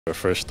Our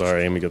first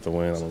start, aim to get the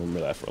win. I'll remember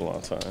that for a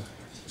long time.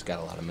 It's got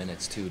a lot of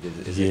minutes too.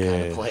 Is it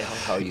kind of play out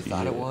how you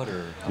thought it would,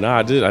 or? No,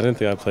 I didn't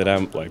think I'd play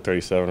that like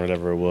 37 or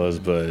whatever it was,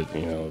 but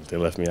they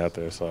left me out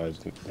there, so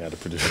I had to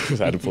produce.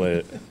 I had to play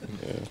it.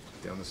 Yeah.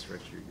 Down the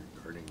stretch, you're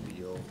guarding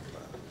Beal,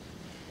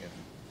 and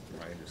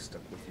Ryan just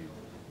stuck with you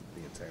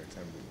the entire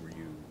time. Were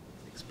you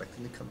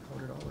expecting to come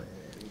out at all at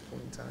any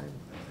point in time?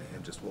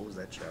 And just what was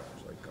that challenge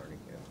like guarding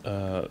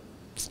him?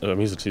 I mean,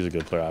 he's a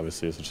good player.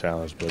 Obviously, it's a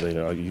challenge, but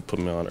you put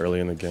me on early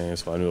in the game,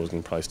 so I knew I was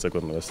going to probably stick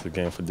with him the rest of the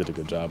game if I did a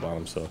good job on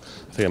him. So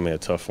I think I made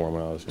it tough for him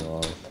when I was, on him.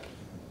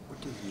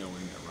 What does knowing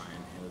that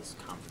Ryan has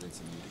confidence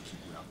in you to keep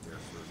you out there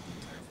for the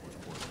entire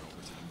fourth quarter and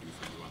overtime do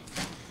for you on the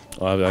field?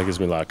 Well, that gives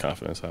me a lot of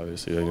confidence.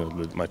 Obviously,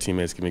 my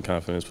teammates give me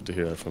confidence, but to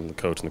hear that from the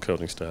coach and the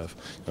coaching staff,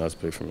 that's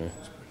big for me.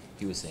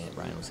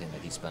 Ryan was saying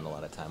that he spent a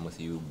lot of time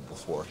with you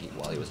while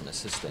he was an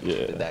assistant.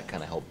 Yeah. Did that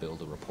kind of help build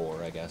a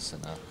rapport, I guess,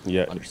 and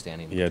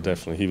understanding? Yeah,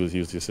 definitely. He was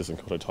the assistant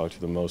coach I talked to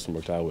the most and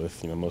worked out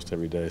with, most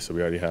every day. So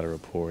we already had a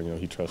rapport.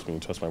 He trusts me. He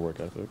trusts my work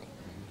ethic.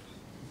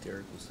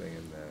 Derek was saying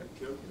that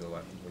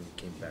when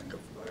he came back up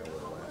from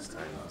Iowa last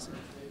time,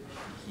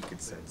 he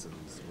could sense, and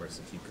the rest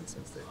of the team could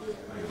sense that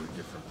you were a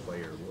different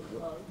player.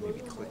 What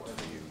maybe clicked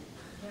for you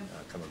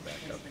coming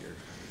back up here?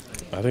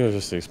 I think it was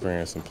just the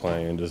experience in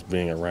playing and just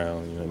being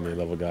around,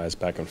 mid-level guys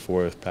back and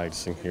forth,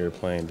 practicing here,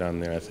 playing down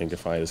there. I think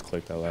if I just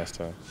clicked that last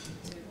time.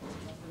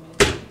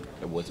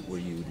 Were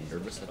you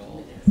nervous at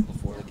all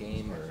before the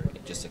game, or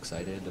just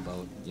excited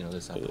about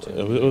this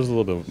opportunity? It was a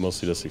little bit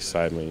mostly just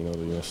excitement.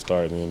 To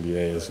start in the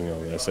NBA is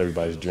that's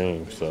everybody's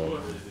dream. So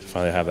to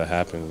finally have that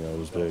happen, it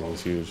was big. It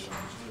was huge.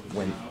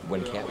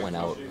 When Cat went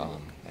out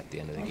at the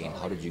end of the game,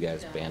 how did you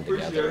guys band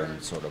together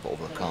and sort of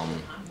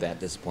overcome that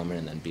disappointment,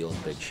 and then Beal's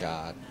big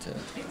shot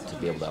to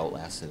be able to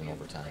outlast it in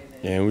overtime?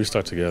 Yeah, and we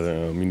stuck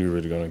together. We knew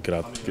we were going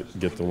to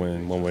get the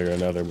win one way or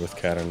another with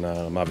Cat or not.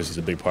 Obviously, it's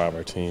a big part of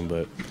our team,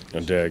 but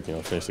Derek,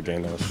 finished the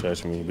game down the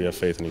stretch, and we have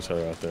faith in each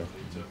other out there.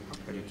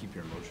 How do you keep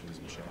your emotions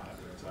in check?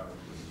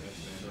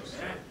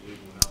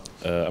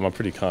 I'm a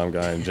pretty calm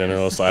guy in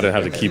general, so I didn't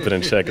have to keep it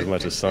in check as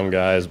much as some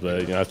guys,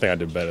 but I think I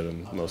did better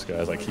than most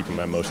guys, like keeping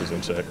my emotions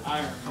in check.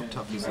 How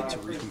tough is it to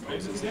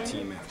recompose as a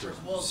team after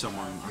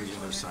someone on the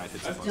other side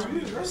hits a buzzer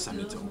beater or send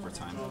it to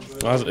overtime?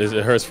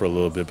 It hurts for a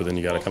little bit, but then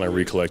you got to kind of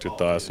recollect your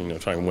thoughts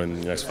and try and win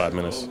the next 5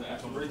 minutes.